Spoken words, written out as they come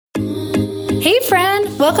Hey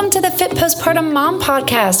friend, welcome to the Fit Postpartum Mom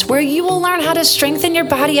Podcast, where you will learn how to strengthen your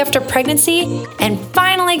body after pregnancy and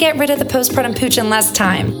finally get rid of the postpartum pooch in less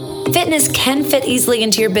time. Fitness can fit easily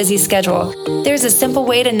into your busy schedule. There's a simple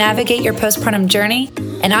way to navigate your postpartum journey,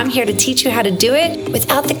 and I'm here to teach you how to do it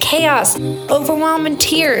without the chaos, overwhelm, and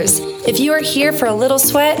tears. If you are here for a little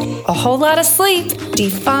sweat, a whole lot of sleep,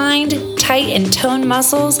 defined, tight, and toned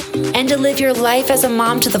muscles, and to live your life as a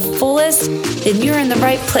mom to the fullest, then you're in the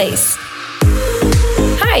right place.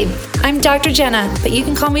 Hi, I'm Dr. Jenna, but you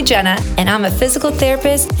can call me Jenna, and I'm a physical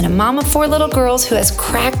therapist and a mom of 4 little girls who has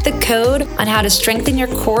cracked the code on how to strengthen your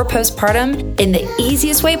core postpartum in the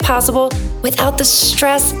easiest way possible without the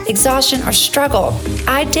stress, exhaustion, or struggle.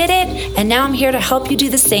 I did it, and now I'm here to help you do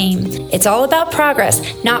the same. It's all about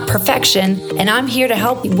progress, not perfection, and I'm here to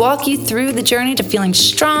help walk you through the journey to feeling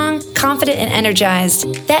strong, confident, and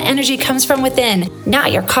energized. That energy comes from within,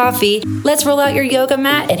 not your coffee. Let's roll out your yoga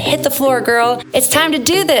mat and hit the floor, girl. It's time to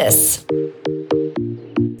do this.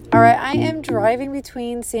 All right, I am driving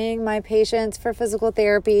between seeing my patients for physical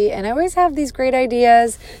therapy, and I always have these great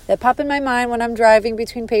ideas that pop in my mind when I'm driving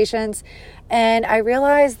between patients, and I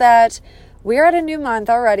realize that we're at a new month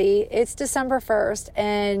already. It's December 1st,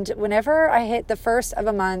 and whenever I hit the first of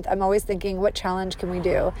a month, I'm always thinking, what challenge can we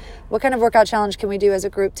do? What kind of workout challenge can we do as a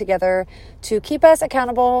group together to keep us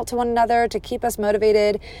accountable to one another, to keep us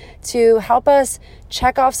motivated, to help us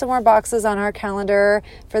check off some more boxes on our calendar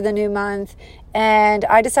for the new month? And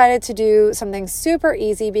I decided to do something super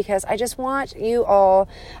easy because I just want you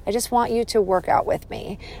to work out with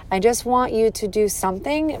me. I just want you to do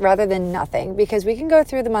something rather than nothing, because we can go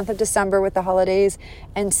through the month of December with the holidays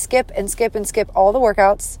and skip all the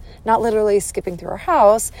workouts, not literally skipping through our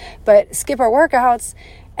house, but skip our workouts.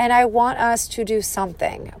 And I want us to do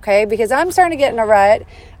something, okay? Because I'm starting to get in a rut.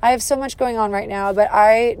 I have so much going on right now, but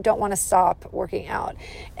I don't want to stop working out.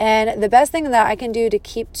 And the best thing that I can do to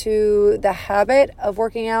keep to the habit of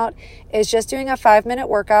working out is just doing a 5-minute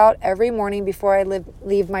workout every morning before I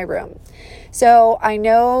leave my room. So I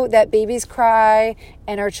know that babies cry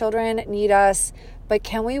and our children need us, but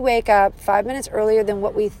can we wake up 5 minutes earlier than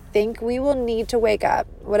what we think we will need to wake up?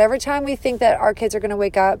 Whatever time we think that our kids are going to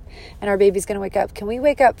wake up and our baby's going to wake up, can we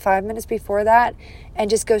wake up 5 minutes before that and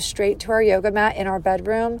just go straight to our yoga mat in our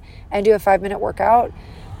bedroom and do a 5-minute workout?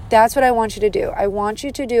 That's what I want you to do. I want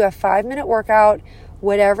you to do a 5-minute workout,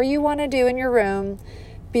 whatever you want to do in your room,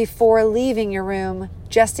 before leaving your room,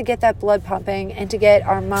 just to get that blood pumping and to get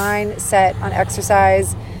our mind set on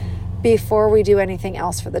exercise before we do anything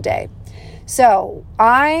else for the day. So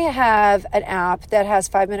I have an app that has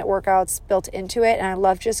 5-minute workouts built into it, and I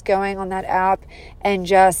love just going on that app and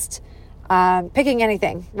just picking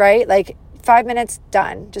anything, right? Like 5 minutes,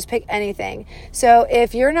 done. Just pick anything. So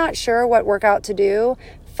if you're not sure what workout to do,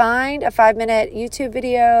 find a 5-minute YouTube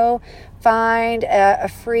video, find a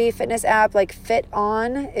free fitness app like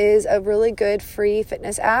FitOn is a really good free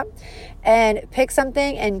fitness app, and pick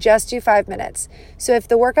something and just do 5 minutes. So if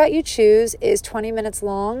the workout you choose is 20 minutes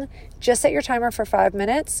long, just set your timer for 5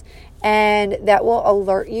 minutes, and that will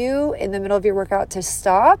alert you in the middle of your workout to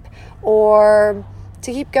stop or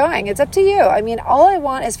to keep going. It's up to you. I mean, all I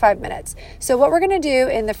want is 5 minutes. So what we're going to do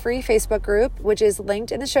in the free Facebook group, which is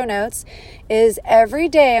linked in the show notes, is every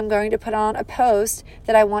day I'm going to put on a post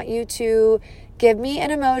that I want you to give me an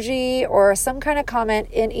emoji or some kind of comment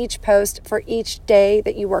in each post for each day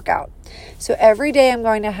that you work out. So every day I'm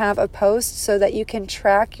going to have a post so that you can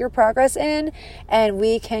track your progress in and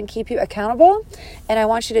we can keep you accountable. And I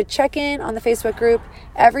want you to check in on the Facebook group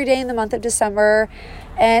every day in the month of December.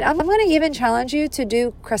 And I'm going to even challenge you to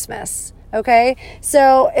do Christmas. Okay,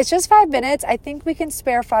 so it's just 5 minutes. I think we can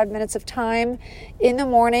spare 5 minutes of time in the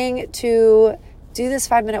morning to do this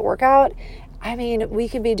 5-minute workout. I mean, we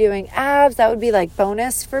could be doing abs. That would be like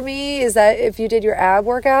bonus for me, is that if you did your ab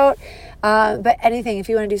workout. But anything, if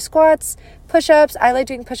you want to do squats, push-ups, I like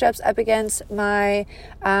doing push-ups up against my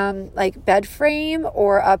bed frame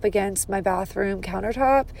or up against my bathroom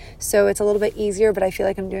countertop. So it's a little bit easier, but I feel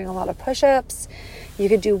like I'm doing a lot of push-ups. You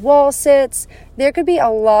could do wall sits. There could be a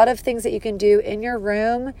lot of things that you can do in your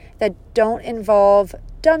room that don't involve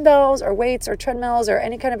dumbbells or weights or treadmills or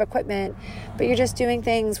any kind of equipment, but you're just doing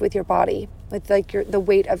things with your body, with like the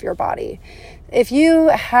weight of your body. If you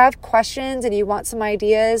have questions and you want some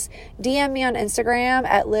ideas, DM me on Instagram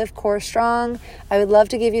at LiveCoreStrong. I would love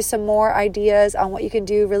to give you some more ideas on what you can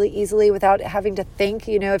do really easily without having to think.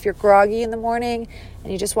 You know, if you're groggy in the morning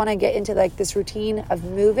and you just want to get into like this routine of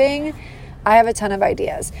moving, I have a ton of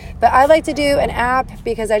ideas. But I like to do an app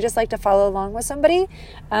because I just like to follow along with somebody.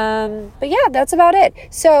 But yeah, that's about it.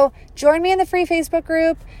 So join me in the free Facebook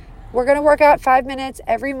group. We're going to work out 5 minutes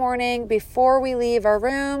every morning before we leave our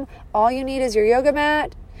room. All you need is your yoga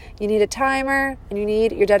mat, you need a timer, and you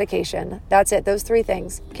need your dedication. That's it, those 3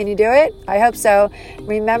 things. Can you do it? I hope so.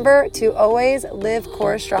 Remember to always live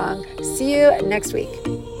core strong. See you next week.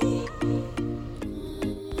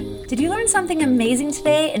 Did you learn something amazing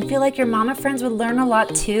today and feel like your mama friends would learn a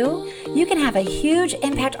lot too? You can have a huge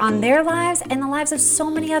impact on their lives and the lives of so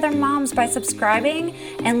many other moms by subscribing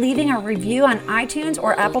and leaving a review on iTunes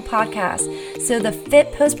or Apple Podcasts so the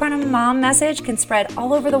Fit Postpartum Mom message can spread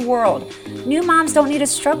all over the world. New moms don't need to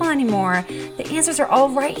struggle anymore. The answers are all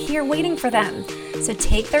right here waiting for them. So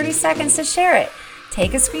take 30 seconds to share it.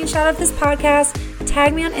 Take a screenshot of this podcast,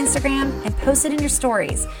 tag me on Instagram, and post it in your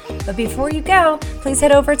stories. But before you go, please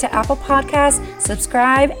head over to Apple Podcasts,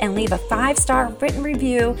 subscribe, and leave a 5-star written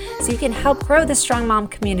review so you can help grow the Strong Mom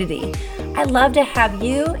community. I'd love to have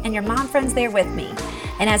you and your mom friends there with me.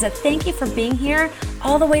 And as a thank you for being here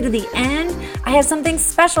all the way to the end, I have something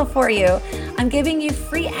special for you. I'm giving you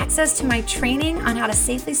free access to my training on how to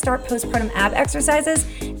safely start postpartum ab exercises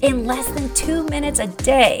in less than 2 minutes a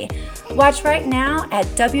day. Watch right now at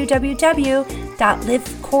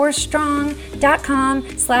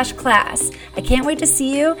www.livecorestrong.com/class. I can't wait to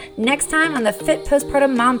see you next time on the Fit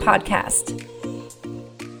Postpartum Mom podcast.